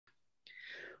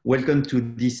Welcome to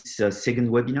this second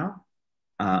webinar.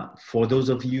 For those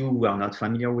of you who are not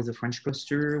familiar with the French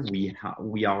cluster, we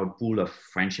are a pool of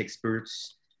French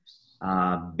experts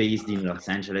based in Los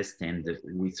Angeles, and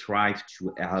we strive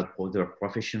to help other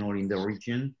professionals in the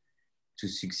region to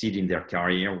succeed in their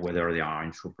career, whether they are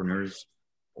entrepreneurs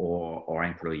or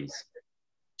employees.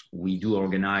 We do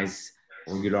organize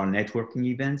regular networking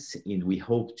events, and we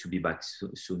hope to be back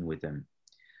soon with them.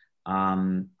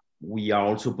 We are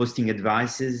also posting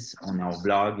advices on our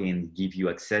blog and give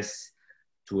you access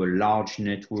to a large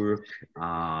network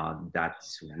that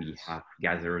we have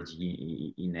gathered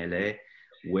in LA,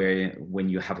 where when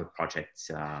you have a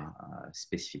project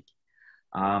specific.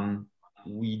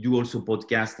 We do also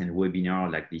podcast and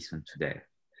webinar like this one today.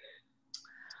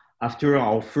 After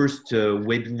our first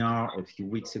webinar a few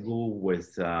weeks ago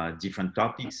with different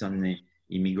topics on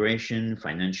immigration,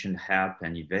 financial help,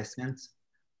 and investments,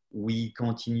 we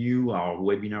continue our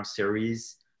webinar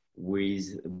series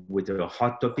with a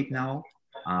hot topic now,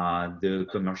 the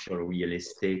commercial real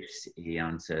estate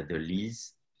and the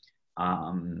lease.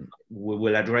 We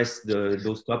will address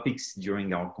those topics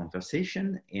during our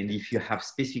conversation. And if you have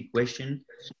specific questions,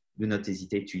 do not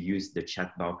hesitate to use the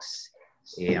chat box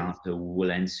and we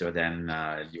will answer them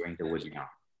during the webinar.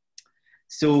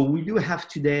 So we do have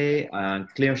today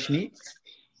Claire Schmidt,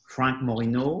 Franck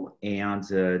MORINEAU,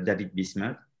 and David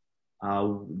Bismuth.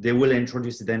 They will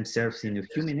introduce themselves in a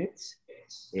few minutes.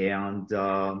 And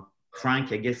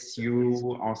Frank, I guess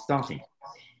you are starting.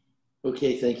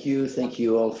 Okay, thank you. Thank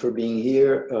you all for being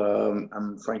here.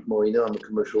 I'm Franck MORINEAU. I'm a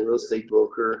commercial real estate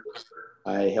broker.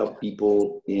 I help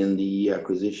people in the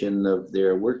acquisition of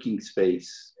their working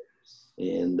space.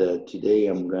 And today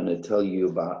I'm going to tell you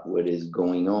about what is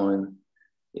going on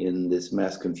in this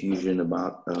mass confusion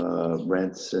about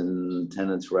rents and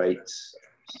tenants' rights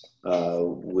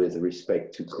with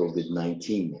respect to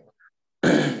COVID-19.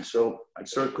 So I'd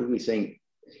start quickly saying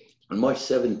on March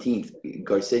 17th,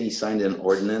 Garcetti signed an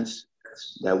ordinance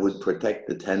that would protect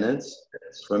the tenants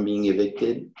from being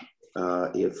evicted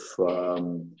if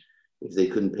they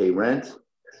couldn't pay rent.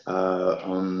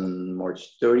 On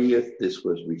March 30th, this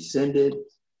was rescinded.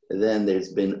 And then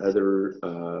there's been other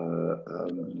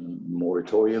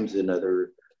moratoriums and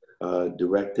other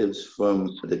directives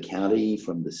from the county,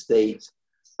 from the state.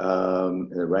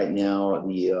 Right now,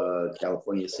 the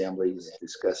California Assembly is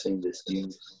discussing this new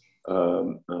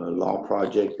law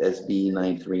project, SB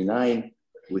 939,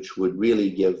 which would really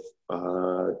give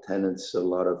tenants a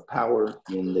lot of power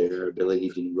in their ability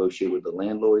to negotiate with the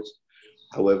landlords.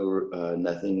 However,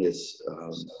 nothing is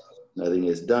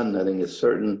done, nothing is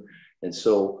certain. And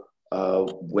so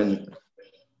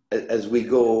as we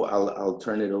go, I'll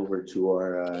turn it over to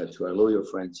our lawyer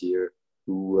friends here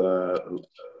who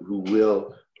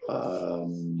will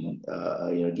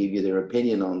give you their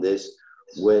opinion on this.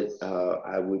 What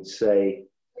I would say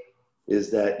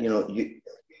is that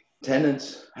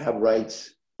tenants have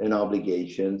rights and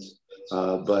obligations,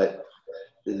 but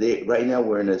right now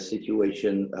we're in a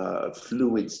situation,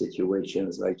 fluid situation,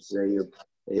 as I say,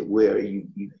 where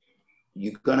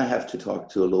you're gonna have to talk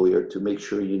to a lawyer to make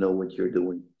sure you know what you're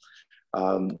doing.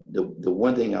 The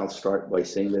one thing I'll start by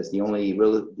saying is the only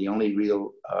real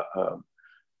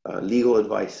legal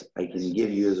advice I can give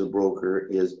you as a broker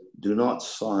is do not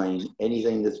sign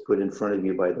anything that's put in front of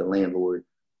you by the landlord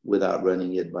without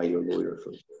running it by your lawyer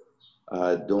first.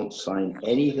 Don't sign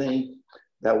anything.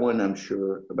 That one I'm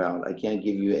sure about. I can't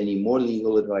give you any more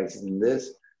legal advice than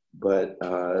this, but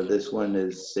this one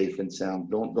is safe and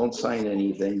sound. Don't sign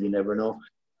anything. You never know.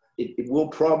 It will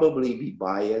probably be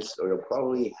biased, or it'll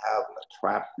probably have a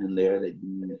trap in there that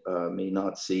you may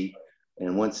not see.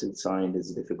 And once it's signed,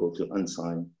 it's difficult to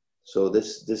unsign. So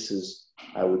this is,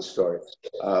 I would start.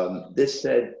 This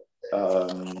said,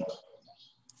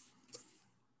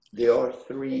 there are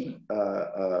three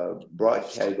broad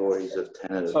categories of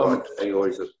tenants.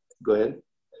 Go ahead.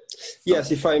 Yes,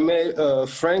 if I may,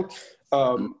 Frank,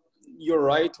 you're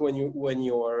right when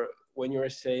you're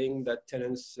saying that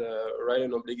tenants' right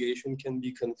and obligation can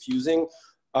be confusing.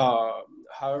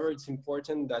 However, it's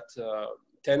important that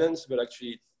tenants, but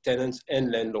actually tenants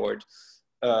and landlord,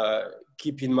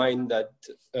 keep in mind that,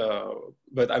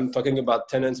 but I'm talking about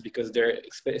tenants because they're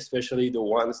especially the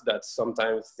ones that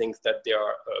sometimes think that they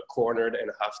are cornered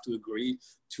and have to agree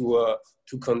to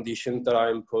conditions that are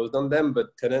imposed on them.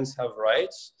 But tenants have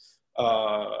rights,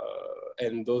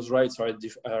 and those rights are at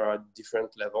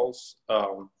different levels.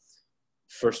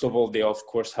 First of all, they of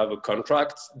course have a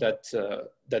contract that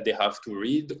they have to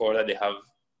read, or that they have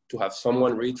to have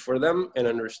someone read for them and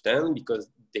understand, because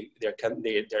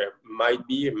there might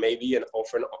be, maybe, and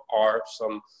often are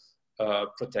some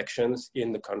protections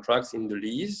in the contracts, in the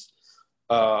lease.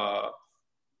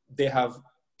 they have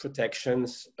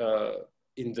protections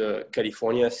in the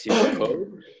California Civil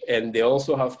Code, and they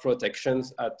also have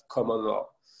protections at common law.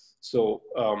 So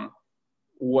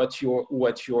what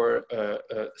you're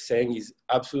saying is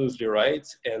absolutely right,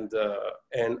 and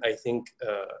I think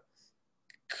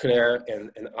Claire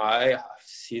and I have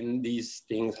seen these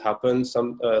things happen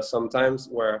sometimes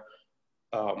where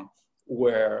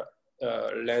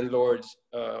landlords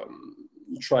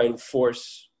try to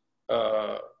force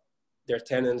their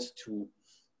tenants to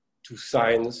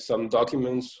sign some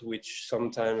documents which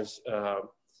sometimes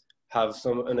have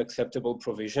some unacceptable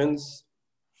provisions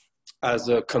as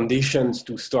conditions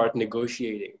to start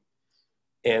negotiating.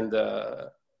 And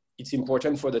it's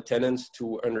important for the tenants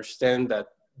to understand that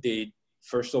they,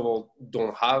 first of all,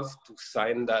 don't have to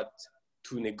sign that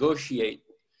to negotiate,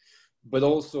 but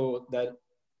also that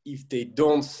if they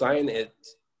don't sign it,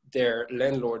 their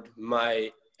landlord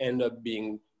might end up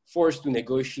being forced to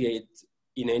negotiate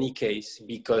in any case,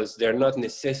 because they're not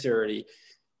necessarily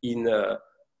in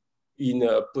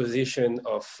a position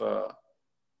of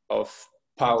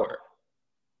power.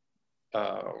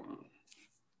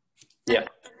 Yeah.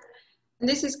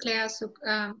 This is Claire. So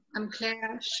I'm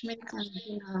Claire Schmidt. I've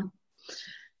been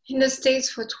in the States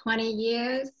for 20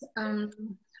 years.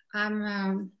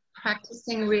 I'm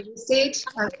practicing real estate.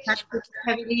 I've practiced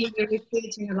heavily real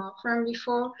estate in a law firm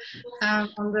before.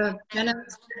 On the tenant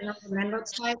and on the landlord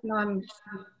side, now I'm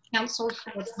counsel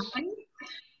for a company.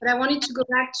 But I wanted to go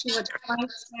back to what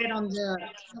Frank said on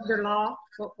the law.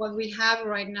 What we have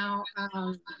right now,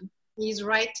 he's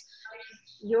right.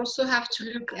 You also have to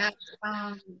look at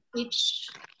each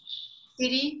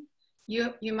city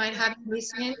you might have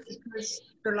listened, because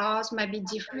the laws might be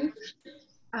different.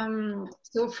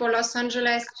 So for Los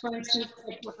Angeles, for instance,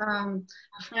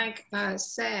 Frank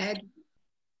said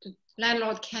the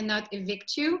landlord cannot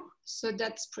evict you, so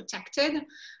that's protected,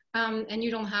 and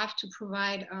you don't have to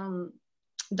provide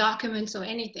documents or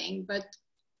anything. But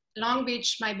Long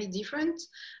Beach might be different.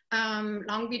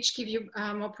 Long Beach give you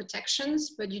more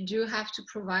protections, but you do have to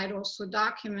provide also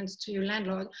documents to your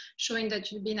landlord showing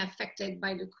that you've been affected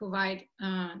by the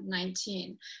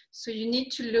COVID-19. So you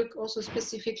need to look also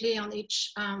specifically on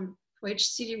for each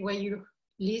city where your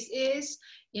lease is.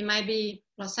 It might be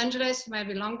Los Angeles, it might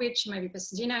be Long Beach, it might be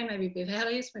Pasadena, it might be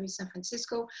Beverly Hills, it might be San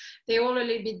Francisco. They're all a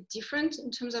little bit different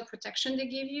in terms of protection they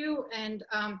give you. And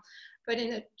but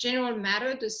in a general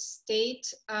matter, the state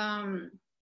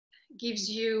gives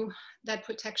you that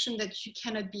protection that you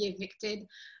cannot be evicted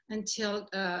until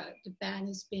the ban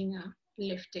is being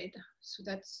lifted. So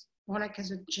that's more like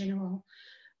as a general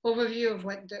overview of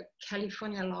what the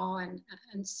California law and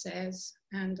says,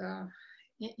 and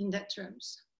in that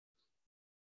terms.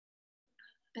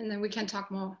 And then we can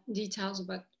talk more details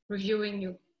about reviewing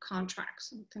your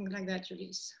contracts and things like that, your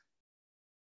lease.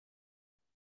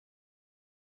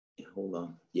 Hold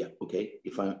on. Yeah. Okay.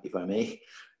 If I may,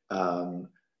 so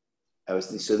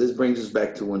this brings us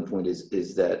back to one point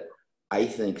is that I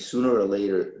think sooner or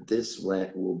later this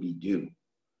rent will be due.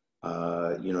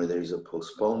 You know, there's a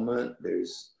postponement.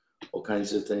 There's all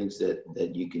kinds of things that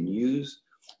you can use,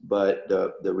 but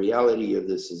the reality of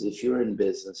this is if you're in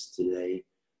business today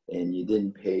and you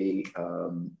didn't pay,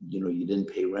 you didn't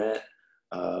pay rent.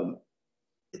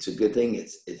 It's a good thing.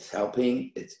 It's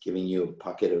helping. It's giving you a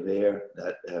pocket of air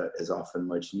that is often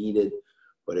much needed,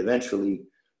 but eventually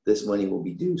this money will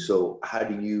be due. So how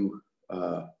do you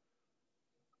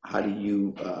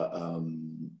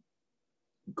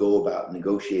go about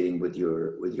negotiating with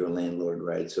your landlord,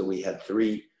 right? So we have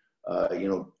three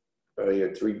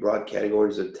broad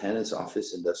categories of tenants: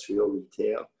 office, industrial,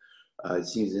 retail. It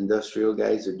seems industrial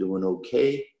guys are doing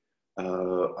okay.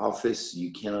 Office,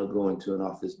 you cannot go into an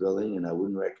office building, and I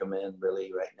wouldn't recommend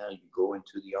really right now you go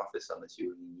into the office unless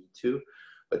you really need to.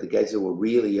 But the guys that were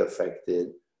really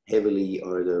affected heavily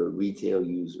are the retail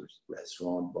users,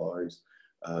 restaurant, bars,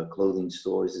 clothing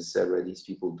stores, etc. These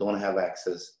people don't have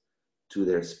access to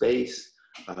their space,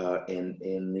 and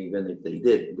even if they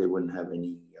did, they wouldn't have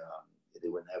any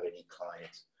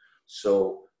clients.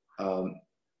 So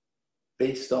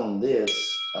based on this,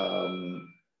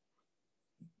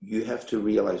 you have to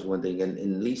realize one thing, and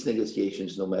in lease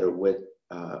negotiations, no matter what,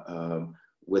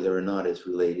 whether or not it's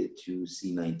related to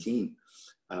C-19,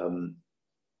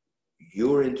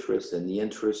 your interest and the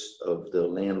interest of the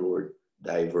landlord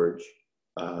diverge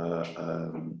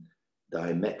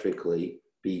diametrically,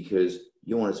 because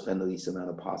you want to spend the least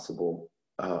amount of possible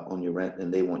on your rent,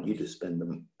 and they want you to spend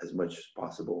them as much as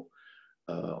possible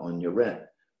on your rent,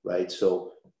 right?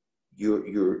 So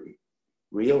you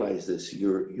realize this,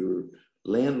 your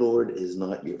landlord is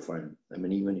not your friend. I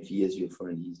mean, even if he is your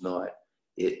friend, he's not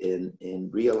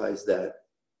and realize that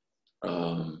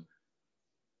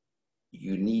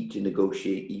you need to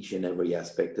negotiate each and every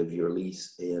aspect of your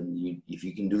lease. And if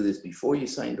you can do this before you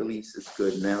sign the lease, it's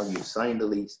good. Now you sign the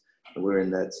lease, and we're in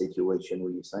that situation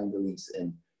where you sign the lease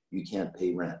and you can't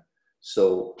pay rent.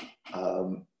 So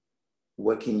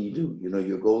what can you do?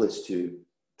 Your goal is to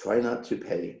try not to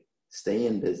pay, stay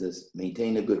in business,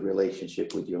 maintain a good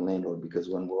relationship with your landlord, because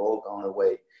when we're all gone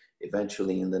away,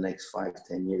 eventually in the next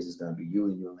 5-10 years, it's going to be you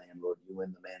and your landlord, you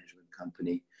and the management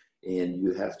company, and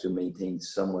you have to maintain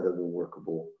somewhat of a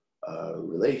workable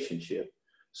relationship.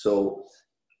 So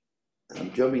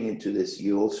I'm jumping into this.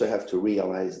 You also have to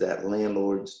realize that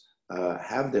landlords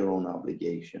have their own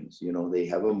obligations. They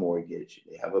have a mortgage,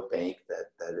 they have a bank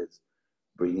that is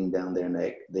breathing down their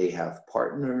neck. They have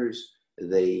partners.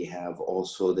 They have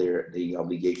also the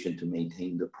obligation to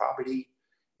maintain the property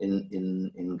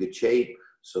in good shape.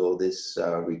 So this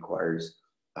requires,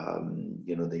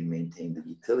 they maintain the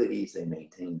utilities, they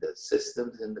maintain the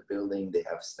systems in the building, they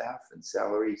have staff and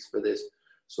salaries for this.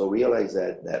 So realize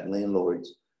that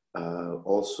landlords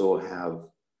also have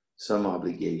some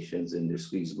obligations in their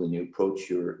squeeze when you approach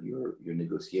your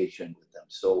negotiation with them.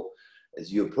 So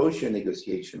as you approach your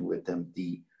negotiation with them,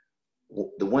 the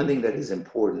one thing that is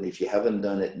important, if you haven't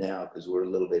done it now, because we're a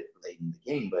little bit late in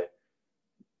the game, but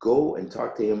go and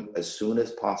talk to him as soon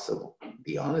as possible.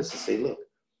 Be honest and say, look,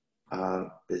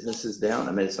 business is down.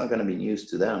 I mean, it's not going to be news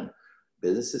to them.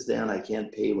 Business is down. I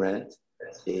can't pay rent.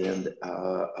 And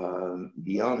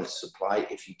be honest, supply,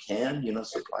 if you can,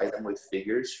 supply them with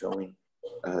figures showing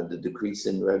the decrease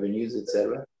in revenues,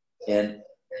 etc. And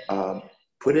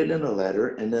put it in a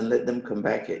letter, and then let them come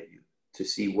back at you to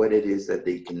see what it is that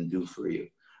they can do for you.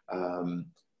 And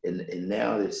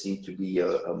now there seems to be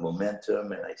a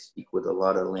momentum, and I speak with a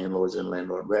lot of landlords and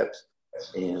landlord reps,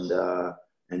 and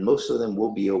most of them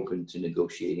will be open to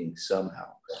negotiating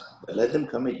somehow. But let them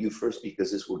come at you first,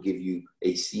 because this will give you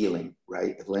a ceiling,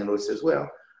 right? If landlord says, well,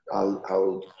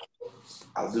 I'll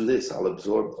do this, I'll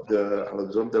absorb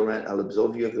the rent, I'll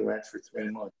absolve you of the rent for 3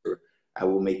 months, or I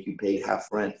will make you pay half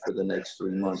rent for the next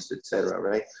 3 months, etc.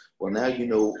 Right? Well, now you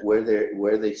know where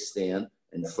they stand,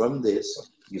 and from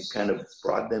this, you've kind of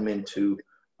brought them into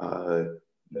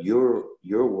your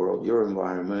world, your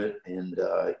environment, and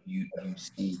you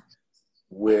see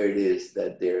where it is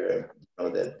that their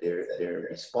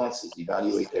responses,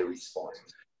 evaluate their response.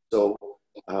 So,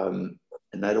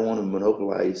 and I don't want to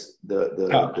monopolize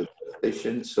the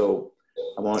position, so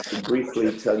I want to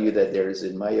briefly tell you that there is,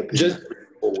 in my opinion,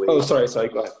 sorry,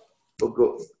 go ahead.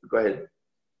 Go ahead.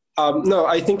 No,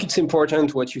 I think it's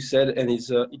important what you said, and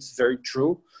it's very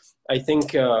true. I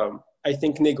think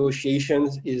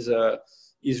negotiations is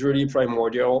really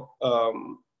primordial.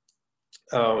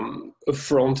 A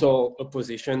frontal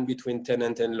opposition between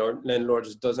tenant and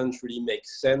landlords doesn't really make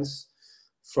sense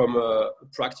from a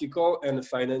practical and a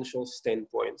financial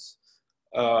standpoints.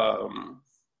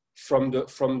 From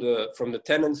the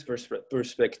tenant's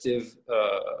perspective,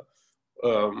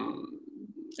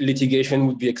 litigation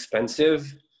would be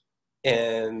expensive,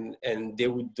 and they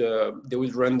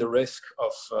would run the risk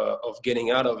of getting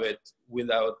out of it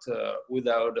without a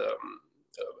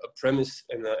premise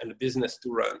and a business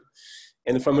to run.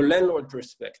 And from a landlord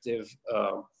perspective,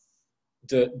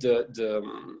 the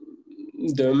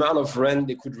amount of rent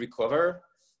they could recover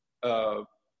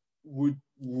would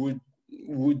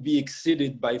be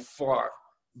exceeded by far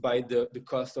by the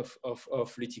cost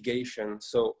of litigation.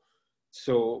 So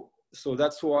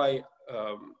that's why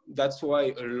a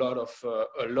lot of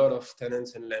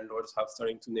tenants and landlords have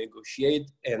started to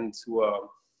negotiate and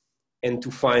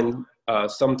to find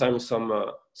sometimes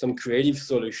some creative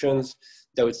solutions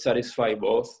that would satisfy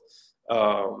both,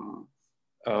 and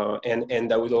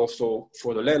that would also,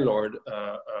 for the landlord,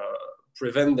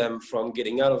 prevent them from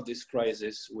getting out of this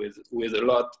crisis with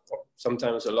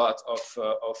sometimes a lot of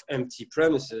empty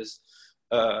premises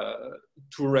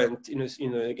to rent in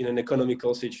an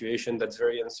economical situation that's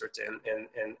very uncertain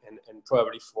and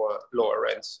probably for lower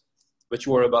rents. But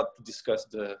you were about to discuss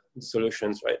the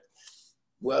solutions, right?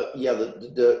 Well, yeah,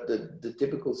 the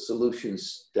typical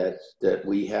solutions that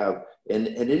we have, and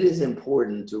it is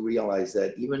important to realize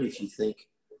that even if you think,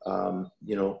 I'm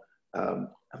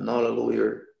not a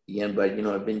lawyer again, but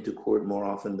I've been to court more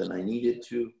often than I needed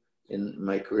to in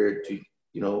my career, to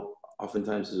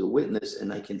oftentimes as a witness,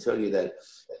 and I can tell you that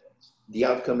the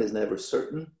outcome is never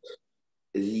certain.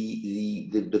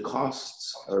 The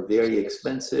costs are very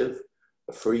expensive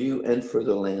for you and for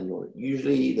the landlord.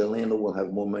 Usually the landlord will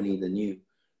have more money than you.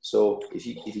 So if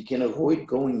you can avoid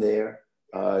going there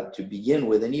to begin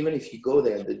with, and even if you go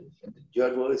there, the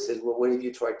judge always says, well, what have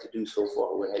you tried to do so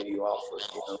far? What have you offered?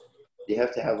 you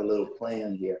have to have a little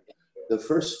plan here. The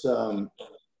first one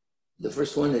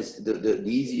is the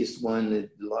easiest one that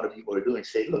a lot of people are doing.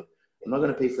 Say, look, I'm not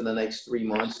going to pay for the next 3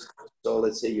 months. So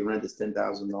let's say your rent is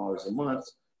 $10,000 a month.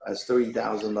 That's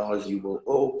 $30,000 you will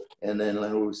owe. And then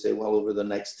landlord will say, well, over the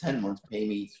next 10 months, pay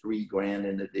me $3,000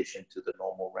 in addition to the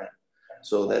normal rent.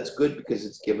 So that's good because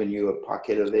it's giving you a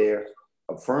pocket of air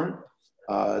up front.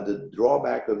 The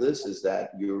drawback of this is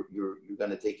that you're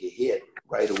going to take a hit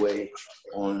right away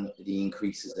on the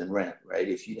increases in rent, right?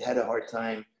 If you had a hard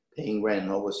time paying rent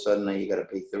and all of a sudden now you got to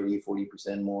pay 30 or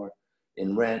 40% more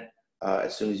in rent,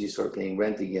 as soon as you start paying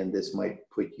rent again, this might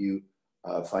put you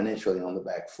financially on the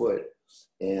back foot.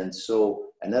 And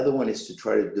so another one is to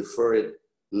try to defer it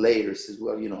later. Says,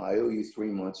 well, you know, I owe you 3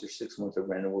 months or 6 months of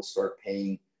rent and we'll start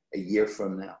paying a year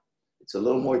from now. It's a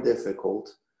little more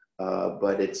difficult,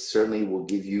 but it certainly will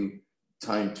give you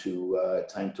time to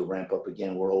ramp up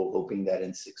again. We're all hoping that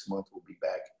in 6 months we'll be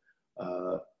back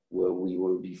where we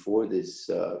were before this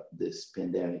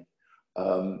pandemic.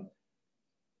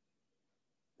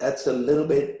 That's a little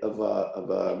bit of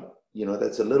a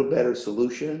that's a little better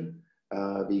solution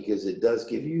because it does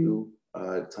give you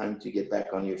time to get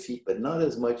back on your feet, but not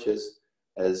as much as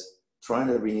trying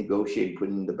to renegotiate and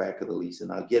putting in the back of the lease.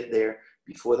 And I'll get there.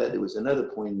 Before that, there was another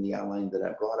point in the outline that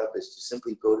I brought up, is to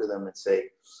simply go to them and say,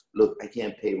 look, I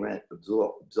can't pay rent,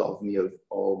 absolve me of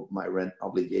all my rent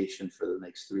obligation for the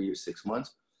next 3 or 6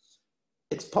 months.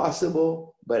 It's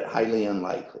possible, but highly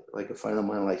unlikely. Like a friend of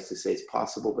mine likes to say, it's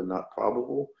possible, but not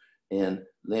probable. And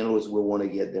landlords will want to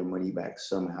get their money back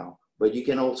somehow. But you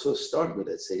can also start with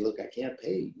it. Say, look, I can't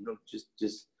pay. You know,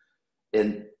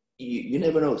 and you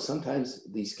never know. Sometimes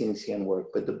these things can work.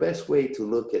 But the best way to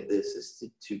look at this is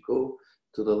to go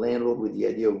to the landlord with the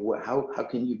idea of how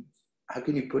can you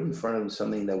put in front of them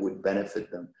something that would benefit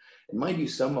them. And mind you,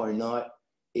 some are not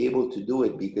able to do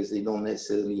it because they don't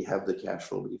necessarily have the cash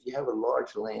flow. But if you have a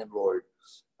large landlord,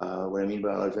 what I mean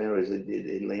by a large landlord is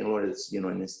a landlord is, you know,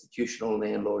 an institutional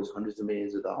landlord, hundreds of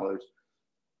millions of dollars.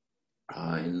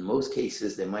 In most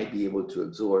cases, they might be able to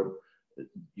absorb,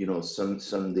 you know,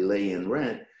 some delay in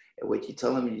rent. And what you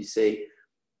tell them, you say,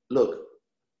 look,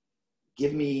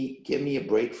 give me a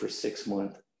break for 6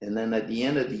 months. And then at the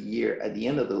end of the year, at the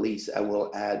end of the lease, I will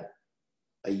add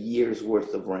a year's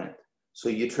worth of rent. So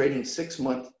you're trading 6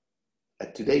 months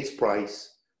at today's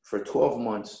price for 12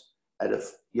 months at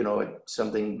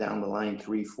something down the line,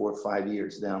 3, 4, 5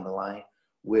 years down the line,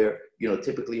 where, you know,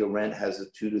 typically a rent has a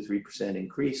 2 to 3%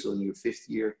 increase. So in your 5th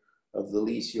year of the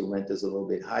lease, your rent is a little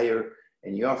bit higher,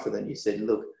 and you offer them, you said,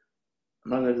 look,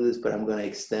 I'm not going to do this, but I'm going to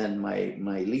extend my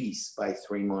lease by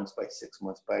 3 months, by 6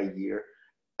 months, by a year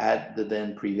at the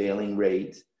then prevailing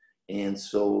rate. And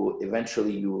so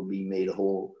eventually you will be made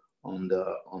whole on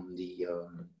the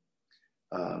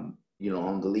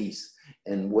lease.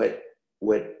 And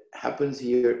what happens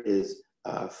here is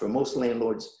for most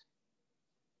landlords,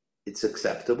 it's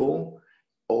acceptable.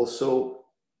 Also,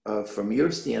 from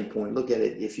your standpoint, look at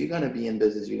it. If you're going to be in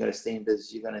business, you're going to stay in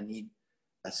business, you're going to need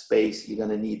a space, you're going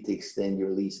to need to extend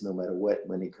your lease no matter what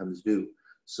when it comes due.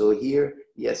 So here,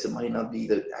 yes, it might not be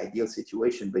the ideal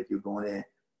situation, but you're going to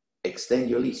extend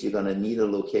your lease. You're going to need a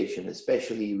location,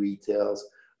 especially retails,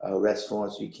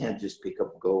 restaurants. You can't just pick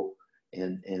up, go,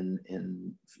 and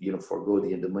you know, forego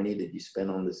the money that you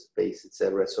spend on the space,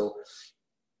 etc. So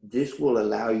this will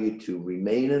allow you to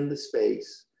remain in the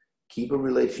space, keep a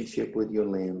relationship with your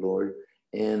landlord,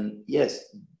 and yes,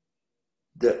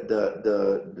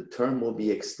 the term will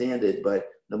be extended, but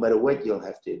no matter what, you'll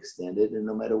have to extend it, and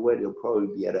no matter what, it'll probably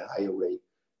be at a higher rate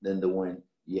than the one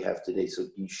you have today. So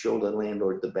you show the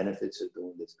landlord the benefits of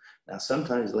doing this. Now,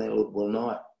 sometimes landlord will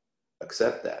not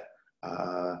accept that.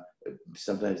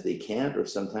 Sometimes they can't, or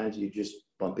sometimes you're just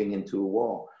bumping into a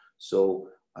wall. So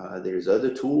there's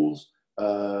other tools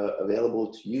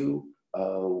available to you.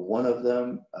 One of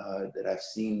them that I've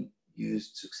seen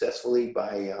used successfully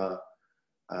by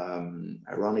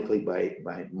ironically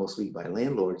mostly by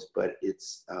landlords, but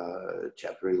it's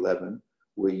Chapter 11,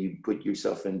 where you put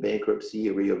yourself in bankruptcy,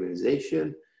 a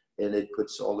reorganization, and it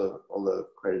puts all the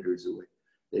creditors away.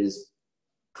 There's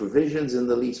provisions in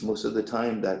the lease most of the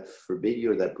time that forbid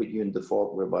you or that put you in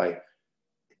default, whereby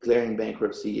declaring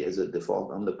bankruptcy as a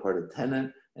default on the part of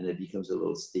tenant, and it becomes a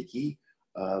little sticky.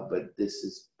 But this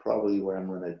is probably where I'm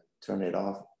going to turn it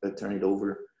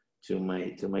over to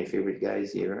my favorite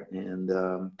guys here, and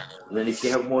then if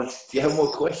you have more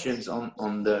questions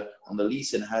on the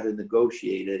lease and how to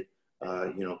negotiate it,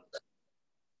 you know,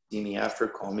 see me after,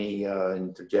 call me,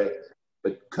 interject,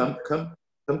 but come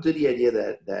to the idea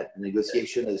that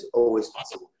negotiation is always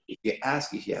possible. If you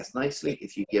ask nicely,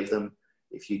 if you give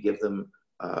them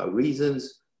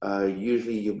reasons,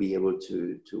 usually you'll be able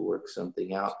to work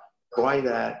something out. Try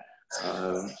that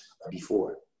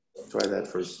before. Try that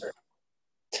first.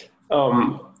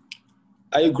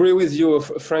 I agree with you,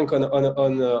 Frank,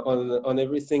 on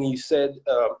everything you said.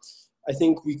 I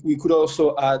think we could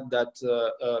also add that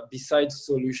besides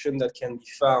solution that can be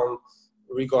found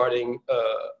regarding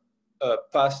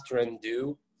past rent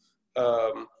due,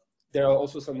 there are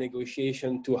also some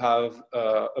negotiation to have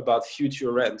about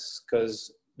future rents,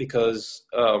 because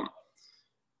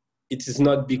it is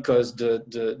not because the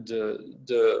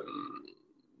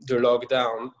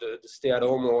lockdown, the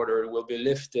stay-at-home order will be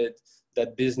lifted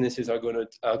that businesses are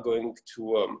going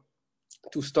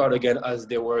to start again as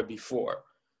they were before.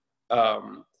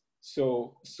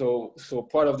 So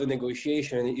part of the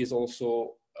negotiation is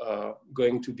also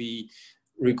going to be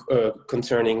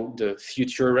concerning the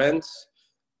future rents,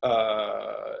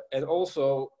 and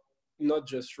also not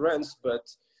just rents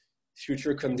but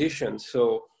future conditions.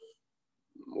 So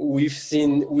we've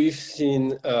seen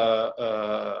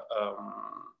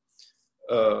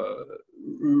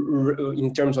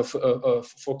in terms of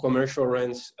for commercial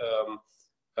rents,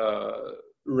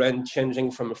 rent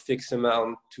changing from a fixed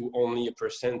amount to only a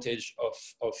percentage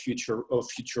of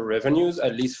future revenues,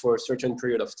 at least for a certain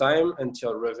period of time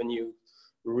until revenue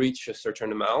reach a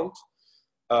certain amount.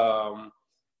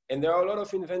 And there are a lot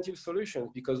of inventive solutions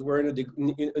because we're in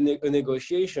a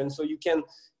negotiation. So you can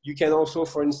also,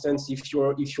 for instance, if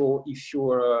you're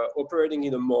operating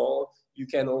in a mall, you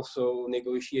can also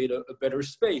negotiate a better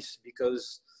space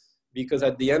because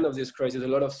at the end of this crisis, a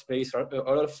lot of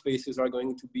spaces are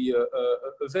going to be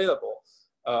available.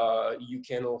 You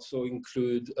can also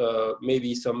include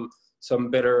maybe some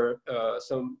better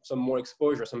more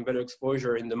exposure, some better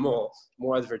exposure in the mall,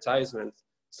 more advertisement,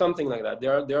 something like that.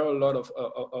 There are a lot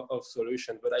of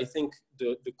solutions, but I think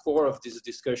the core of this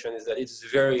discussion is that it's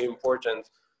very important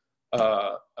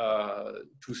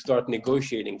to start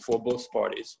negotiating for both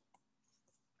parties.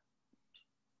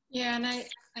 Yeah, and I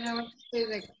want to say,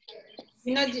 like,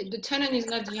 the tenant is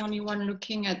not the only one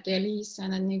looking at their lease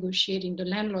and negotiating. The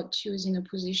landlord too is in a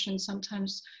position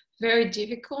sometimes very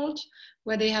difficult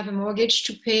where they have a mortgage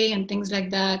to pay and things like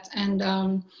that. And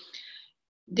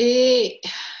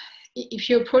if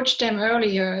you approach them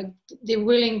earlier, they're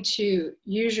willing to,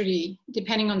 usually,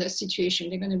 depending on the situation,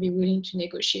 they're going to be willing to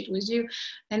negotiate with you.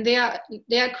 And they are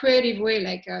creative way,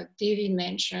 like David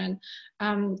mentioned.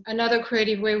 Another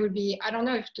creative way would be, I don't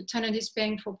know, if the tenant is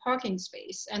paying for parking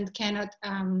space and cannot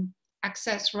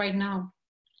access right now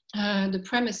the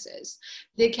premises,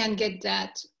 they can get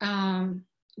that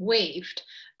waived.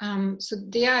 So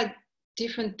there are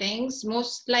different things.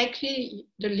 Most likely,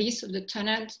 the lease of the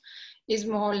tenant is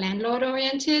more landlord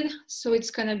oriented. So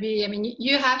it's going to be, I mean,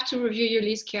 you have to review your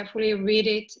lease carefully, read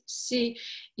it, see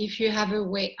if you have a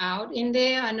way out in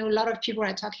there. I know a lot of people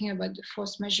are talking about the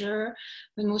force majeure,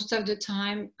 but most of the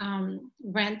time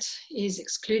rent is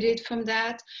excluded from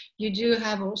that. You do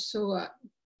have also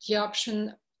the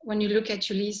option when you look at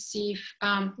your lease, see if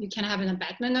you can have an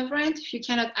abatement of rent. If you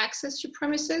cannot access your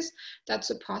premises, that's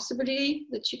a possibility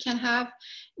that you can have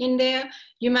in there.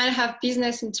 You might have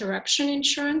business interruption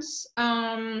insurance,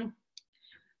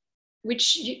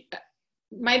 which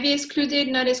might be excluded,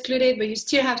 not excluded, but you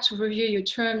still have to review your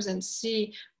terms and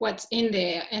see what's in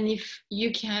there. And if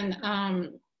you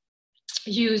can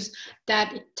use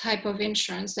that type of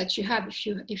insurance that you have,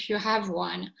 if you have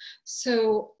one.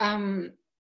 So,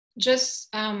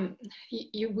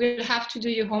 you will have to do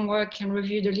your homework and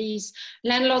review the lease.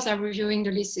 Landlords are reviewing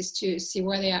the leases to see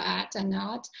where they are at and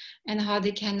not, and how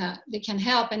they can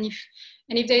help. And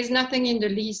if there is nothing in the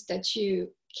lease that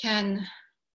can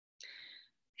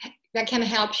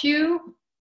help you,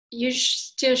 you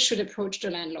still should approach the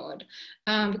landlord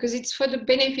because it's for the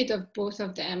benefit of both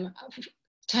of them,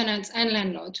 tenants and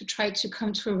landlord, to try to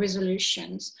come to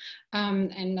resolutions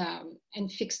and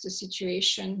fix the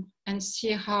situation and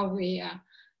see how we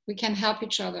can help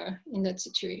each other in that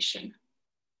situation.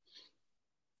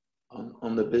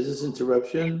 On the business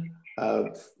interruption,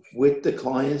 with the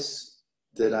clients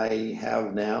that I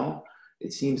have now,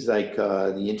 it seems like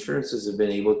the insurances have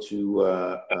been able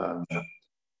to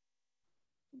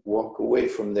walk away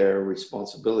from their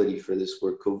responsibility for this,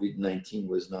 where COVID-19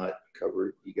 was not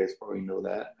covered. You guys probably know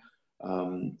that.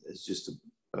 It's just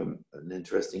an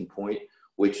interesting point,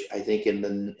 which I think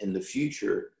in the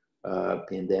future,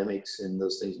 pandemics and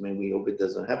those things, man, we hope it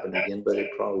doesn't happen again, but it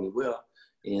probably will.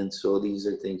 And so these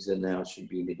are things that now should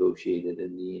be negotiated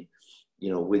in the,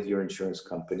 with your insurance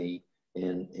company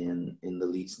and in the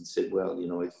lease, and said, well,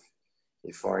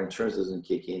 if our insurance doesn't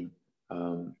kick in,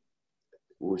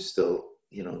 we're still,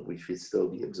 we should still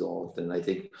be absolved. And I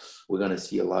think we're going to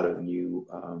see a lot of new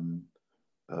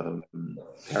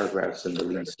paragraphs in the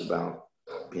lease about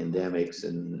pandemics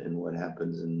and what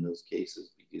happens in those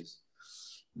cases, because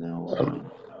now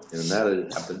now that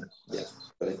it happened, yeah.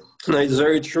 No, it's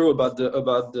very true about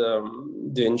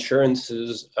the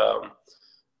insurances.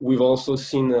 We've also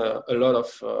seen a lot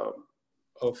of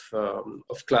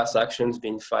class actions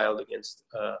being filed against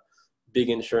big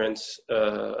insurance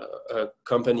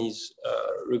companies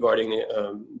regarding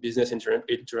business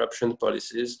interruption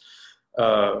policies.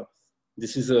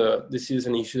 This is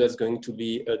an issue that's going to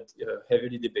be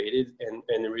heavily debated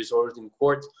and resolved in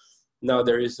court. Now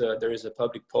there is a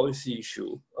public policy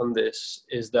issue on this,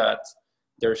 is that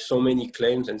there are so many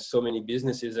claims and so many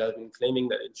businesses that have been claiming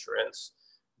that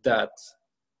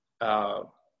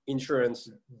insurance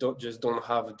don't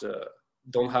have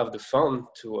the fund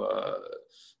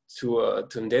to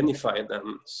indemnify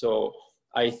them. So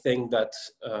I think that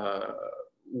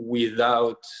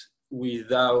without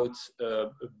a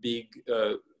big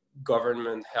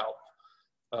government help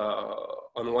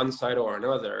on one side or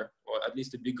another, or at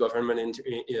least a big government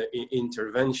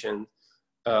intervention,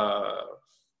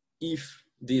 if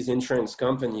these insurance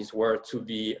companies were to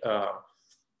be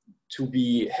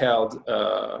held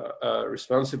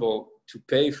responsible to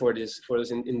pay for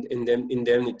those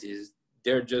indemnities,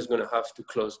 they're just going to have to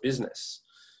close business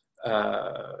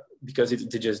because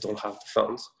they just don't have the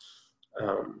funds.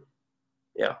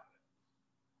 Yeah.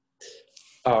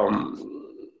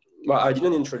 Well, I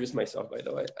didn't introduce myself, by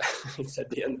the way. It's at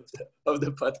the end of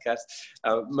the podcast.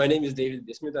 My name is David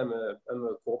Bismuth. I'm a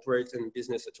corporate and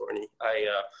business attorney.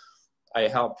 I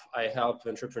help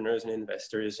entrepreneurs and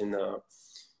investors in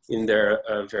their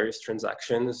various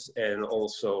transactions, and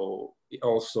also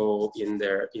in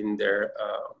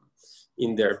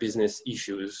their business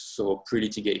issues, so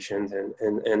pre-litigation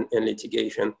and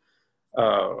litigation.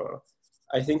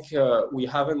 I think we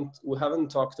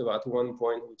haven't talked about one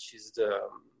point, which is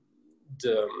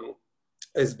the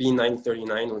SB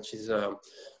 939, which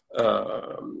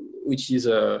is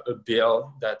a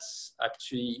bill that's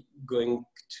actually going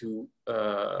to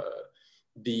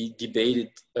be debated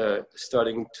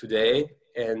starting today,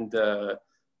 and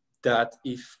that,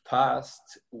 if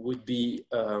passed, would be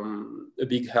a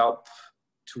big help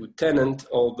to tenant,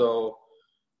 although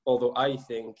I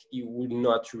think it would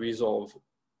not resolve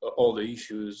all the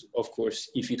issues, of course,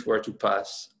 if it were to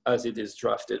pass as it is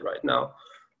drafted right now.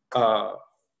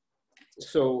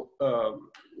 So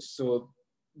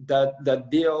that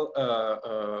bill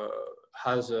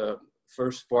has a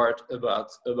first part about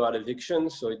eviction.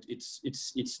 So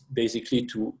it's basically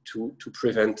to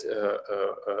prevent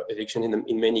eviction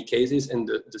in many cases. And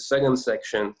the second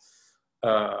section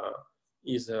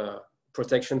is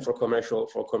protection for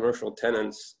commercial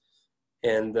tenants,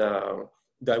 and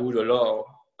that would allow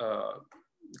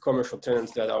commercial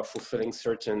tenants that are fulfilling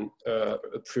certain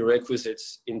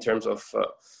prerequisites in terms of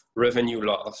revenue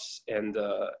loss and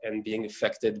being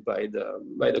affected by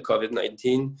the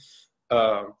COVID-19.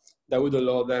 That would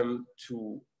allow them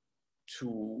to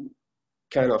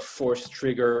kind of force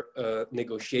trigger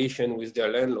negotiation with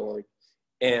their landlord,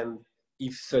 and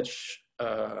if such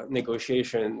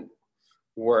negotiation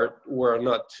were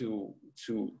not to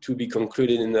be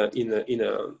concluded in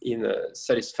a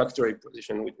satisfactory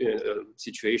position,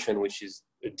 situation, which is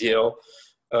a deal,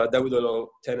 that would allow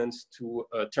tenants to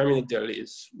terminate their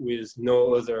lease with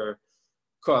no other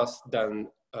cost than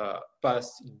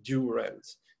past due rent.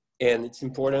 And it's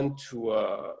important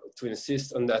to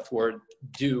insist on that word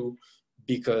due,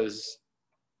 because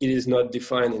it is not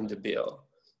defined in the bill.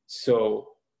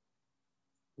 So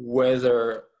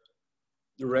whether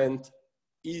the rent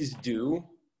is due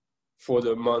for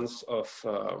the months of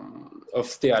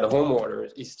stay-at-home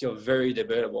orders is still very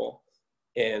debatable,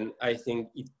 and I think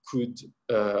it could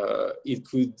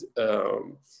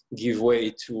give way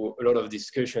to a lot of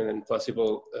discussion and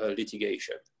possible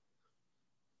litigation.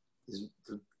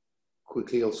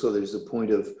 Quickly, also, there's the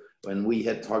point of, when we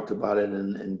had talked about it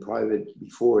in private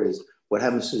before, is what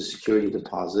happens to the security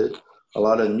deposit. A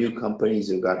lot of new companies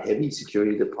have got heavy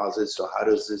security deposits. So how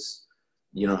does this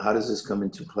come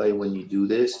into play when you do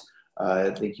this?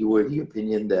 I think you were the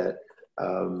opinion that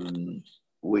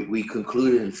we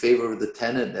concluded in favor of the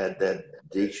tenant that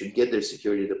they should get their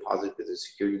security deposit, because the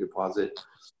security deposit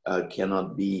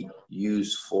cannot be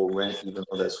used for rent, even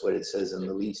though that's what it says in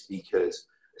the lease, because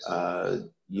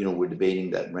we're debating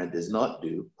that rent is not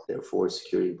due, therefore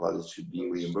security deposits should be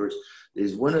reimbursed.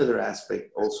 There's one other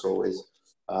aspect also, is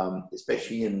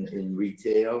especially in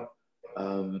retail,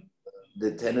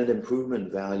 the tenant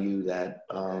improvement value that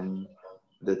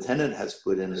the tenant has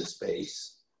put in the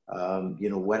space.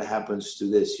 What happens to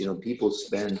this? People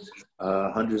spend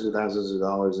hundreds of thousands of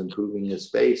dollars improving a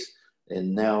space,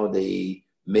 and now they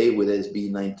may with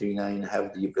SB 939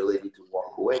 have the ability to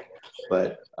walk away,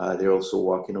 but they're also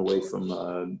walking away from,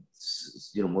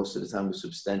 most of the time a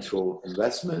substantial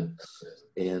investment.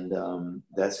 And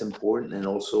that's important. And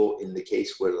also in the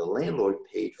case where the landlord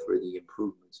paid for the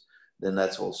improvements, then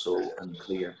that's also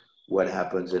unclear what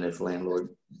happens and if landlord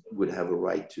would have a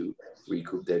right to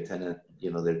recoup their tenant,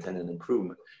 their tenant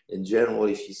improvement. In general,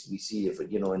 we see if,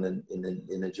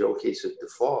 in a general case of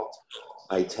default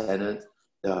by tenant,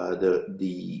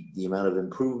 the amount of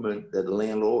improvement that the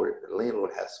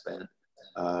landlord has spent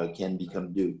can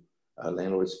become due.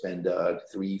 Landlords spend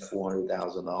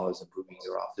 $300,000-$400,000 improving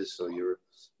your office or your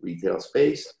retail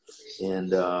space,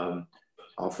 and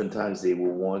oftentimes they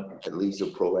will want at least a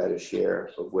pro rata share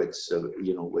of what's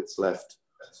left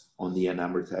on the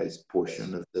unamortized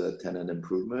portion of the tenant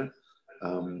improvement.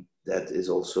 That is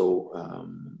also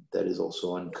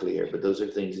unclear. But those are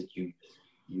things that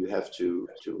you have to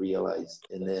realize.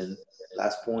 And then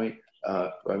last point,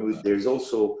 there's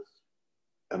also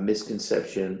a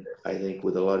misconception, I think,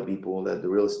 with a lot of people that the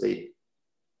real estate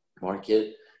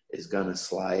market is gonna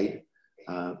slide.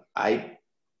 I,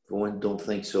 for one, don't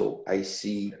think so. I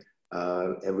see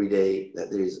every day that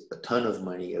there's a ton of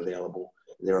money available.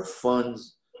 There are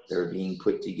funds that are being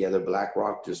put together.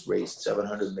 BlackRock just raised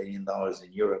 $700 million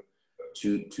in Europe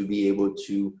to be able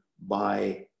to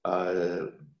buy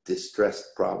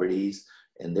distressed properties,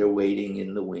 and they're waiting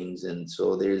in the wings. And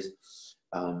so there's,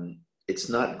 it's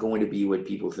not going to be what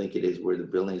people think it is, where the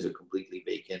buildings are completely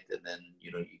vacant and then,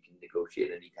 you can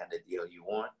negotiate any kind of deal you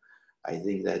want. I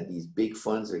think that these big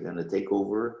funds are going to take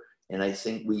over. And I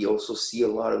think we also see a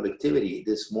lot of activity.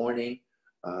 This morning,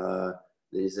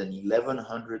 there's an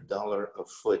 $1,100 a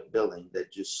foot building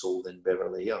that just sold in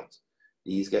Beverly Hills.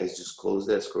 These guys just closed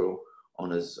escrow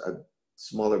on a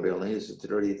smaller building. It's a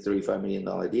 $35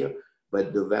 million deal,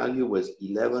 but the value was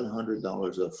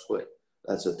 $1,100 a foot.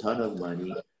 That's a ton of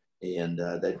money. And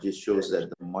that just shows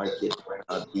that the market might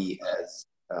not be as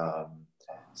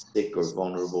sick or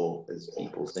vulnerable as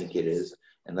people think it is.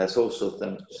 And that's also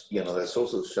that's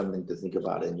also something to think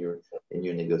about in your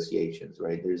negotiations,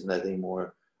 right? There's nothing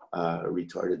more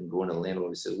retarded than going to a landlord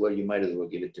and says, well, you might as well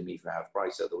give it to me for half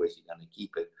price, otherwise you're gonna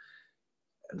keep it.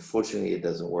 Unfortunately, it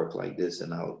doesn't work like this.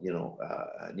 And I'll,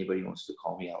 anybody wants to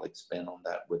call me, I'll expand on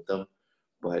that with them.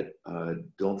 But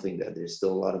don't think that there's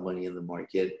still a lot of money in the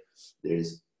market.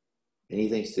 There's many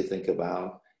things to think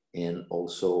about. And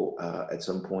also at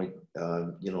some point,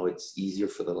 it's easier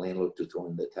for the landlord to throw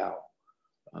in the towel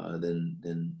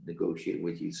than negotiate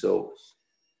with you. So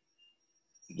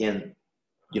again,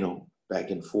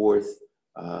 back and forth,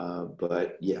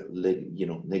 but yeah,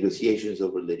 negotiations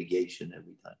over litigation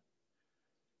every time.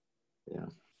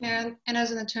 Yeah. And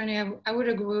as an attorney, I would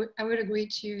agree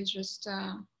to you. It's just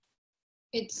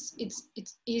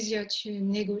it's easier to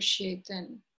negotiate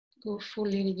than go full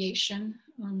litigation.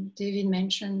 David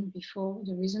mentioned before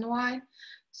the reason why.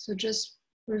 So just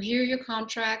review your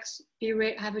contracts,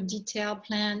 have a detailed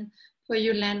plan for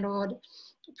your landlord,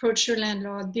 approach your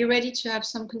landlord, be ready to have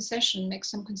some concession, make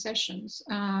some concessions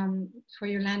for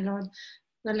your landlord.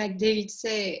 But like David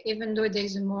said, even though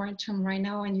there's a moratorium right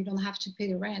now and you don't have to pay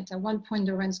the rent, at one point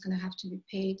the rent's going to have to be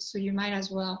paid. So you might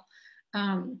as well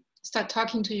start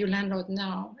talking to your landlord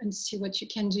now and see what you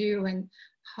can do and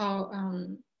how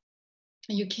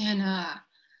you can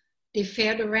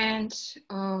defer the rent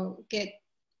or get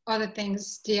other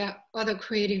things. There are other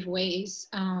creative ways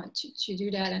to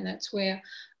do that, and that's where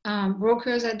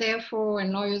brokers are there for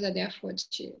and lawyers are there for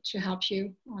to help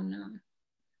you on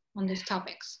these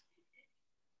topics.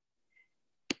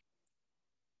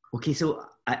 Okay, so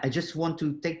I just want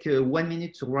to take 1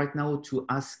 minute right now to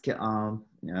ask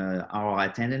our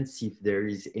attendants if there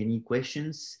is any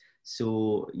questions.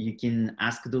 So you can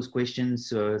ask those questions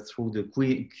through the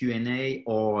Q&A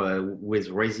or with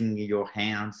raising your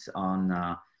hands on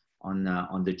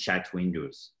the chat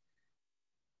windows.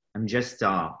 I'm just,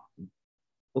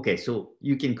 okay, so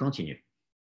you can continue.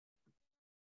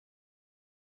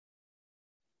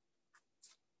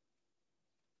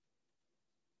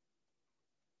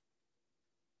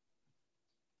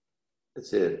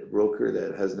 That's it. Broker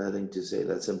that has nothing to say,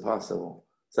 that's impossible.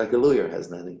 It's like a lawyer has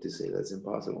nothing to say, that's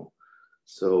impossible.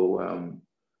 So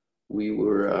we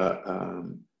were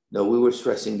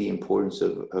stressing the importance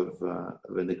of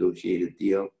a negotiated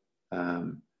deal.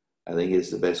 I think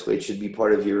it's the best way. It should be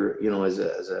part of your,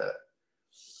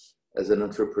 as an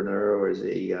entrepreneur or as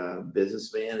a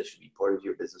businessman, it should be part of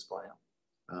your business plan.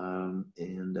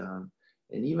 And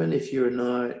even if you're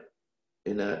not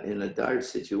in a dire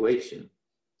situation,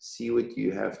 see what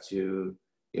you have to,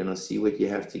 see what you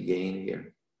have to gain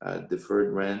here.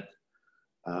 Deferred rent,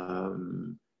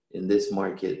 in this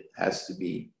market has to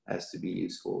be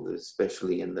useful,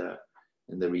 especially in the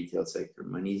retail sector.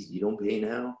 You don't pay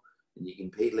now and you can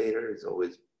pay later. It's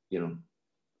always,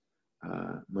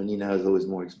 money now is always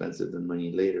more expensive than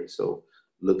money later. So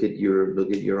look at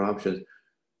your options.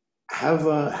 Have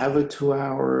a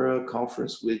 2-hour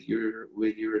conference with your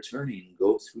attorney and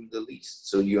go through the lease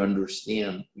so you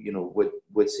understand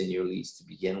what's in your lease to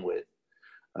begin with.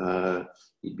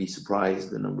 You'd be surprised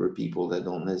the number of people that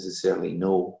don't necessarily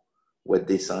know what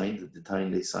they signed at the time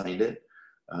they signed it,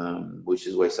 which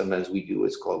is why sometimes we do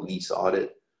what's called lease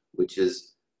audit, which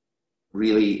is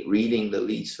really reading the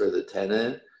lease for the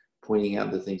tenant, pointing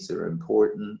out the things that are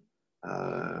important,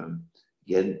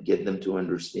 get them to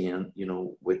understand,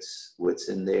 what's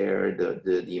in there,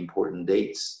 the important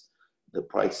dates, the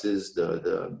prices,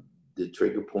 the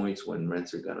trigger points when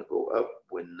rents are going to go up,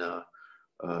 when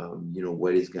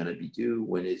what is going to be due,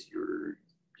 when is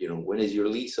your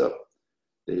lease up.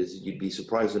 You'd be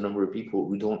surprised the number of people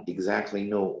who don't exactly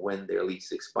know when their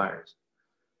lease expires.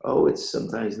 Oh, it's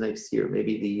sometimes next year,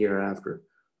 maybe the year after.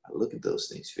 Look at those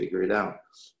things, figure it out.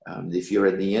 If you're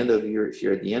at the end of your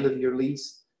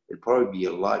lease, it'd probably be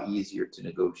a lot easier to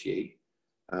negotiate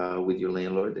with your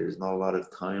landlord. There's not a lot of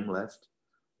time left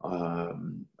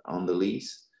on the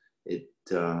lease. It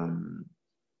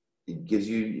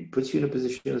puts you in a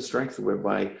position of strength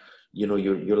whereby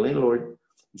your landlord,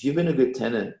 if you've been a good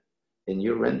tenant and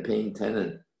you're rent paying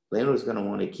tenant, landlord's going to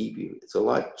want to keep you. It's a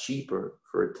lot cheaper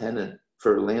for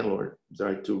a landlord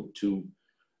to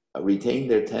retain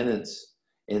their tenants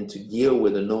and to deal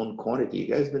with a known quantity. You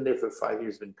guys been there for 5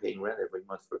 years, been paying rent every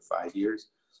month for 5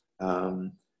 years,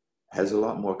 has a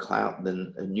lot more clout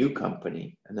than a new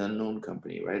company, an unknown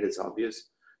company, right? It's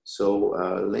obvious. So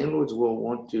landlords will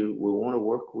want to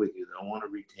work with you. They'll want to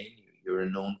retain you. You're a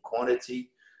known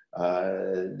quantity.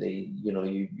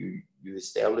 You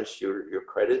establish your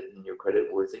credit and your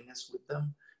credit worthiness with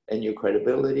them and your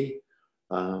credibility.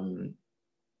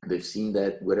 They've seen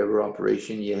that whatever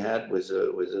operation you had was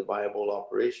a viable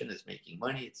operation. It's making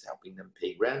money. It's helping them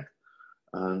pay rent.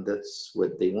 That's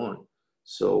what they want.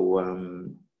 So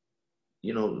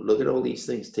look at all these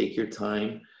things. Take your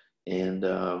time, and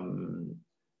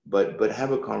but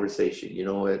have a conversation.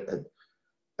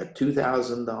 A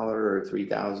 $2,000 or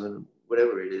 $3,000,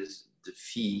 whatever it is, the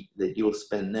fee that you'll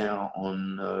spend now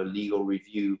on legal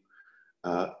review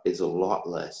is a lot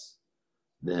less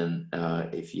than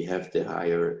if you have to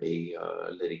hire a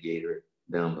litigator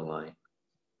down the line.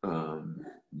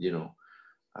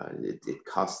 It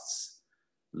costs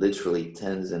literally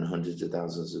tens and hundreds of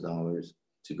thousands of dollars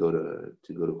to go to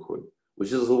court,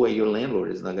 which is the way your landlord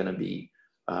is not going to be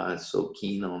so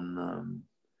keen on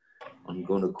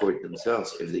going to court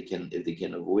themselves if they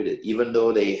can avoid it, even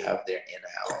though they have their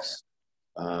in-house.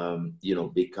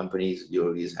 Big companies, you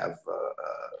always have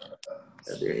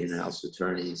their in-house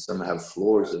attorneys. Some have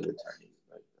floors of attorneys.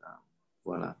 But,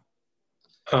 voila.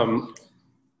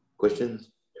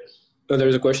 Questions? Oh,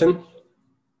 there's a question.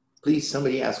 Please,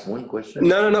 somebody ask one question.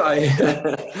 No. I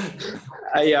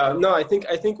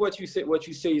think what you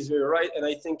say is very right, and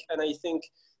I think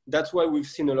that's why we've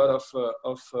seen a lot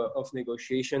of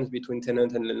negotiations between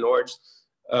tenants and landlords.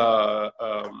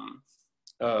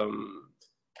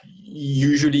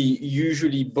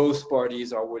 Usually both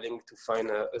parties are willing to find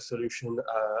a solution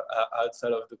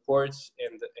outside of the courts,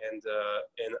 and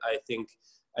I think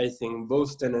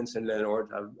both tenants and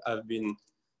landlords have been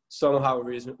somehow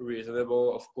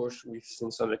reasonable. Of course, we've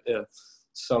seen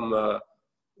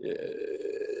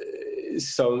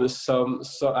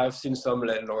I've seen some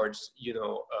landlords,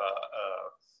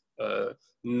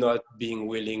 not being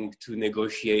willing to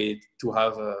negotiate, to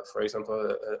have, for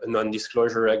example, a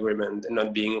non-disclosure agreement, and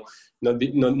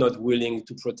not willing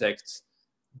to protect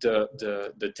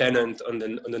the tenant on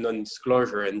the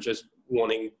non-disclosure, and just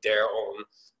wanting their own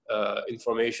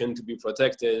information to be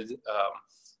protected.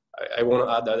 I want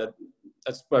to add that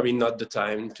that's probably not the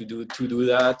time to do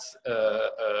that.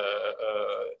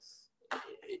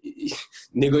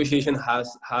 Negotiation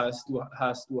has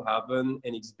to happen,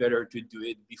 and it's better to do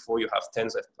it before you have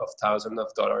tens of thousands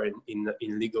of dollars in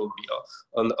legal bill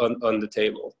on the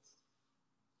table.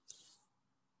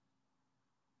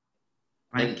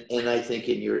 And I think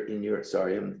in your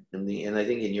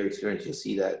experience, you'll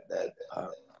see that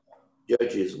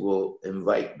judges will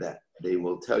invite that. They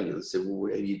will tell you, they say, well,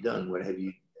 what have you done? What have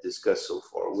you discussed so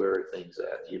far? Where are things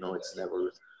at?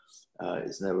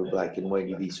 It's never black and white.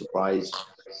 You'd be surprised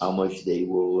how much they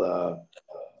will,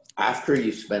 after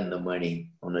you spend the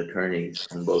money on attorneys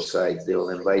on both sides, they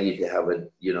will invite you to have a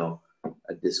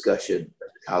discussion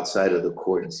outside of the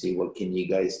court and see, well, can you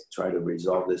guys try to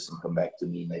resolve this and come back to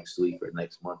me next week or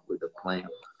next month with a plan?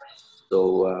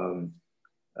 So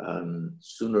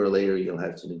sooner or later, you'll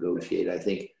have to negotiate. I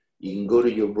think you can go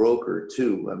to your broker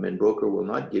too. I mean, broker will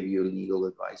not give you legal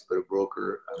advice, but a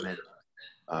broker,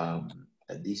 a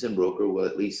decent broker will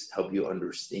at least help you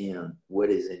understand what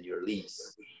is in your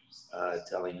lease,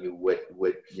 telling you what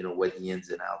the ins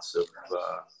and outs of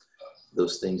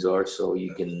those things are, so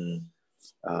you can.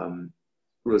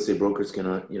 Real estate brokers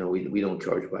cannot, we don't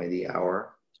charge by the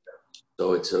hour,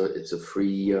 so it's a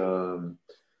free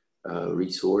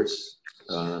resource.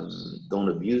 Don't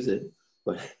abuse it,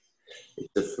 but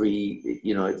it's a free,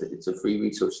 it's a free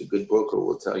resource. A good broker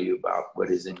will tell you about what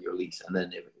is in your lease, and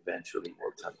then eventually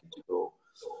will tell you to go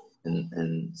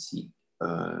and seek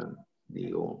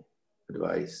legal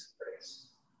advice.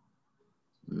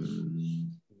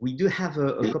 We do have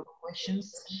a couple of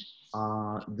questions.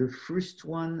 The first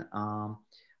one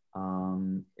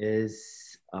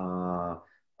is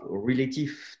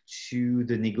relative to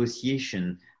the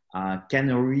negotiation. Can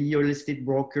a real estate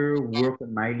broker work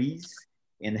on my lease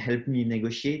and help me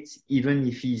negotiate, even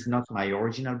if he's not my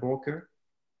original broker?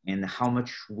 And how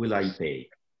much will I pay?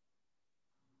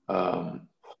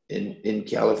 In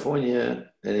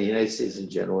California, and the United States in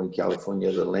general, in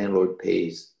California, the landlord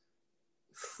pays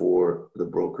for the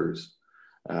brokers.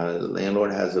 The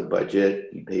landlord has a budget.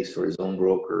 He pays for his own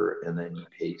broker, and then he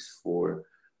pays for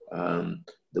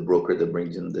the broker that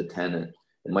brings in the tenant.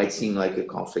 It might seem like a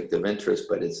conflict of interest,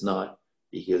 but it's not,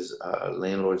 because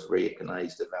landlords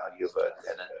recognize the value of a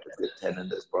tenant, a good tenant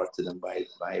that's brought to them by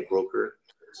a broker.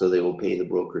 So they will pay the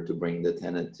broker to bring the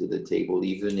tenant to the table,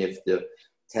 even if the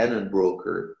tenant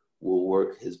broker will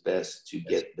work his best to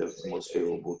get the most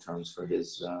favorable terms for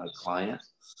his client.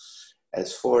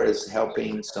 As far as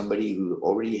helping somebody who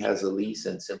already has a lease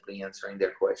and simply answering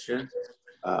their question,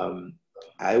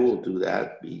 I will do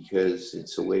that because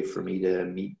it's a way for me to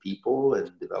meet people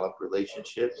and develop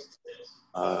relationships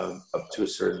up to a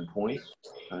certain point.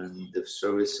 And the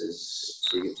service is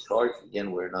free of charge.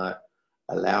 Again, we're not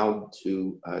allowed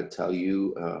to tell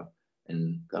you,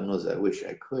 and God knows I wish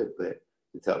I could, but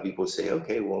to tell people, say,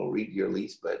 okay, we'll read your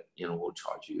lease, but we'll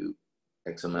charge you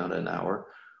X amount an hour.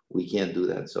 We can't do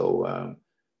that. So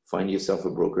find yourself a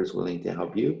broker who's willing to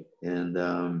help you, and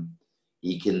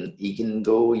he can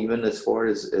go even as far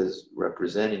as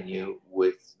representing you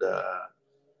with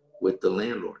the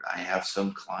landlord. I have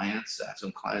some clients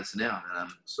now, and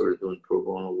I'm sort of doing pro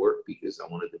bono work because I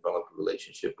want to develop a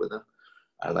relationship with them.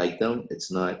 I like them. It's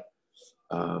not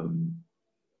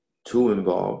too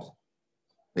involved,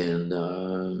 and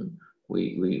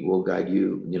we will guide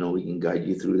you. We can guide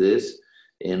you through this.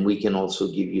 And we can also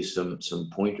give you some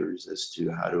pointers as to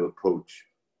how to approach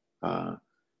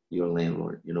your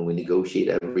landlord. We negotiate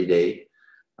every day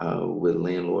with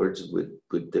landlords,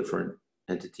 with different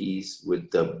entities,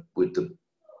 with the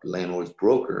landlord's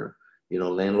broker.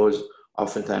 Landlords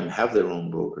oftentimes have their own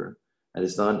broker, and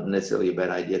it's not necessarily a bad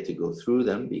idea to go through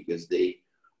them because we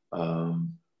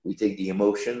take the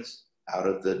emotions out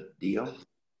of the deal.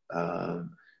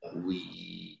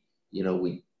 We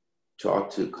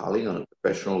talk to a colleague on a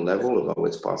professional level about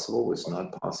what's possible, what's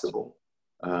not possible.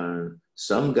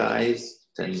 Some guys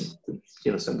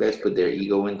some guys put their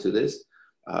ego into this.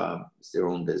 It's their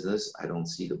own business. I don't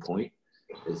see the point.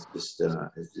 It's just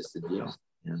a deal.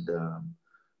 And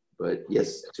but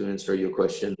yes, to answer your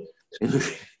question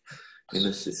in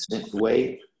a succinct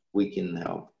way, we can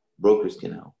help. Brokers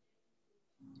can help.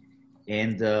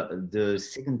 And the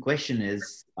second question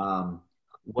is,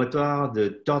 what are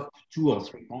the top 2 or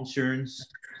 3 concerns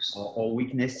or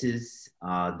weaknesses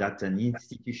that an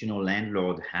institutional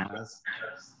landlord has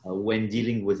when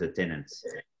dealing with a tenant?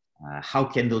 How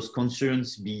can those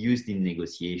concerns be used in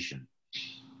negotiation?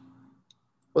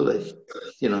 Well,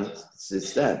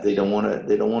 it's that they don't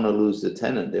want to lose the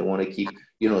tenant. They want to keep,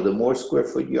 the more square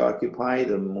foot you occupy,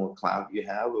 the more clout you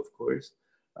have, of course.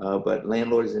 But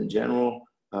landlords in general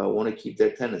want to keep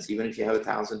their tenants, even if you have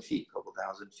 1,000 feet, a couple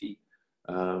thousand feet.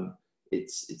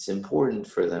 It's important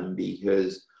for them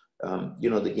because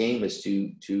the game is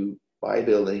to buy a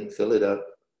building, fill it up,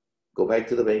 go back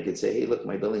to the bank and say, hey, look,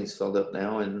 my building's filled up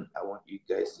now, and I want you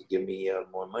guys to give me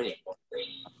more money.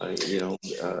 So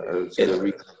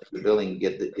the building,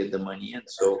 get the money in.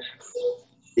 So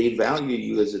they value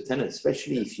you as a tenant,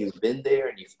 especially if you've been there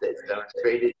and you've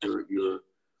demonstrated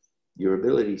your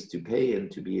abilities to pay and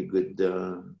to be a good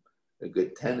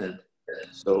tenant.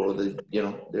 So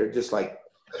they're just like,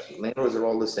 landlords are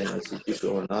all the same,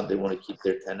 institutional or not. They want to keep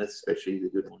their tenants, especially the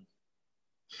good ones.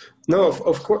 No,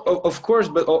 of course,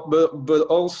 but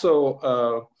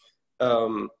also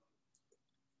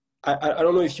I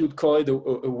don't know if you'd call it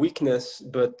a weakness,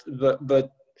 but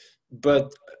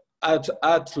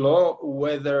at law,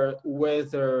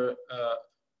 whether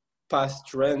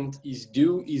past rent is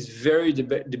due is very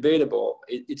debatable.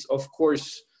 It's of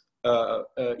course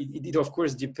it of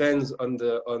course depends on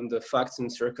the facts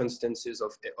and circumstances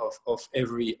of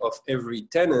every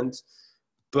tenant,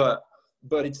 but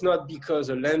it's not because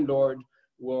a landlord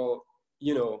will,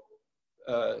 you know,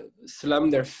 slam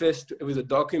their fist with a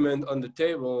document on the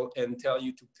table and tell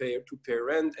you to pay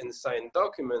rent and sign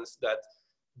documents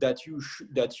that you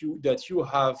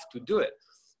have to do it.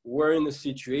 We're in a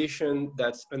situation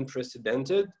that's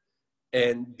unprecedented,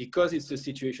 and because it's a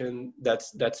situation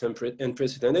that's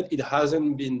unprecedented, it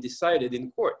hasn't been decided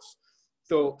in courts.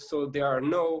 So there are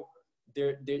no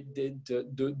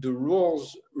the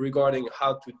rules regarding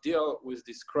how to deal with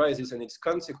this crisis and its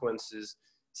consequences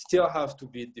still have to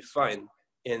be defined.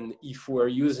 And if we're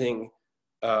using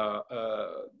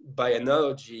by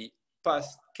analogy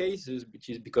past cases, which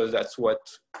is because that's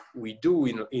what we do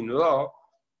in law,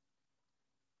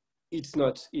 it's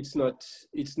not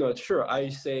sure.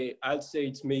 I'd say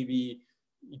it's maybe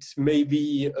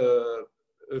a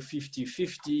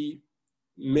 50-50,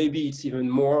 maybe it's even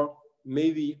more,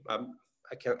 maybe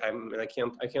I can't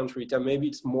really tell. Maybe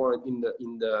it's more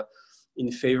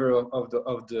in favor of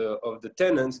the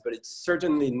tenants, but it's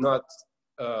certainly not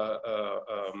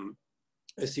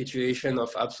a situation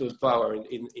of absolute power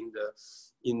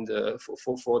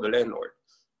for the landlord.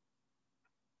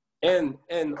 And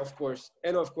of course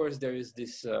there is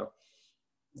this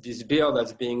this bill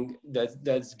that's being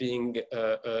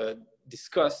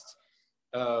discussed,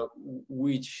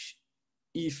 which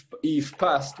if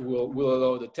passed will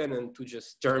allow the tenant to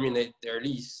just terminate their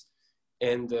lease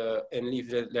and leave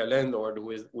their landlord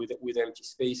with empty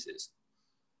spaces.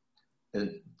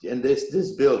 And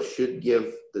this bill should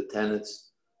give the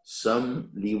tenants some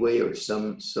leeway or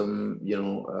some you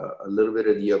know a little bit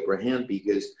of the upper hand,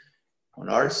 because on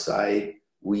our side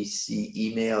we see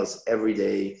emails every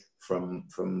day from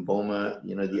BOMA,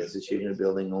 you know, the Association of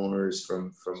Building Owners,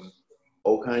 from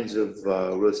all kinds of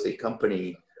real estate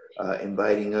company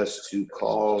inviting us to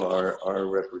call our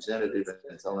representative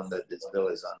and tell them that this bill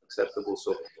is unacceptable.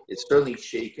 So it's certainly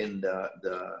shaken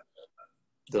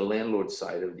the landlord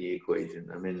side of the equation.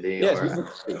 I mean,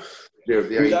 they're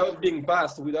very without being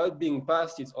passed.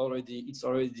 It's already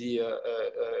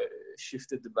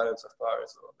shifted the balance of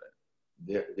powers a little bit.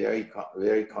 They're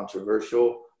very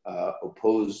controversial,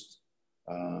 opposed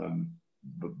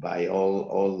by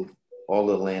all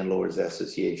the landlords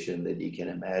association that you can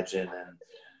imagine,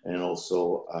 and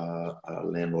also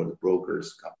landlord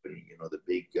brokers company. You know, the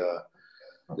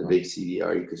big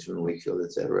CDR, Cushman & Wakefield,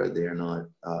 etc. They're not.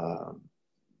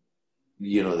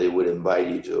 You know, they would invite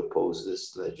you to oppose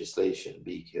this legislation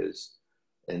because,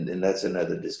 and that's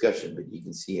another discussion, but you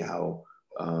can see how,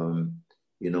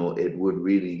 you know, it would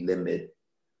really limit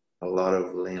a lot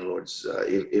of landlords.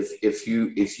 If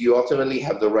you ultimately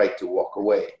have the right to walk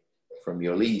away from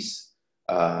your lease,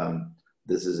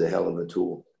 this is a hell of a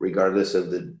tool, regardless of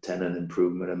the tenant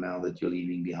improvement amount that you're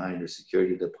leaving behind or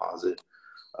security deposit.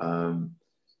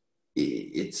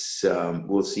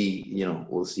 We'll see, you know,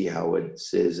 we'll see how it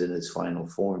says in its final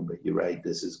form, but you're right,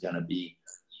 this is going to be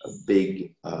a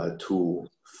big tool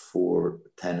for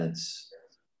tenants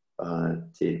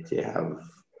to have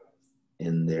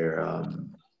in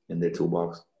their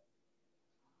toolbox.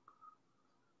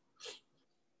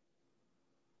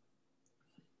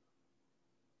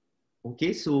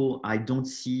 Okay, so I don't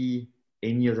see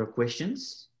any other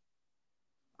questions.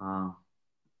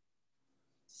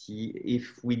 See,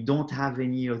 if we don't have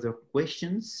any other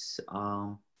questions,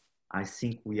 I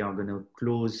think we are going to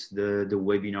close the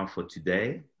webinar for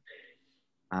today.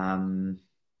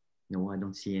 No, I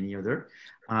don't see any other.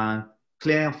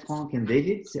 Claire, Franck, and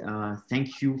David,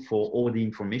 thank you for all the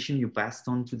information you passed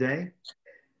on today.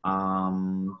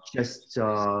 Just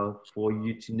for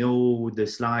you to know, the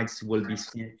slides will be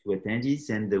sent to attendees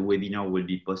and the webinar will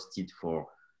be posted for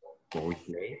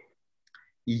replay.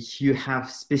 If you have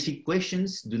specific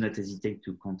questions, do not hesitate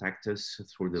to contact us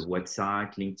through the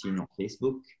website, LinkedIn, or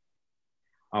Facebook.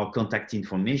 Our contact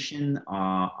information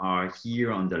are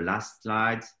here on the last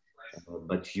slide,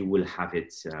 but you will have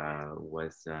it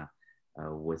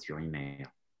with your email.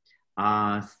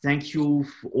 Thank you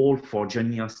all for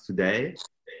joining us today.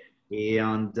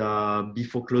 And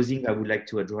before closing, I would like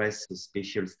to address a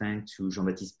special thanks to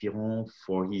Jean-Baptiste Piron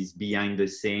for his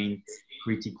behind-the-scenes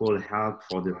critical help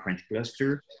for the French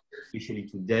cluster, especially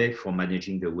today for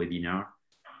managing the webinar,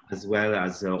 as well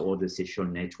as all the social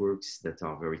networks that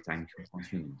are very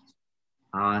time-consuming.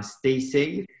 Stay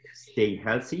safe, stay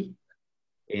healthy,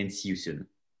 and see you soon.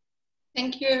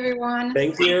 Thank you, everyone.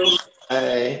 Thank you.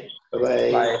 Bye.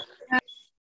 Bye-bye. Bye.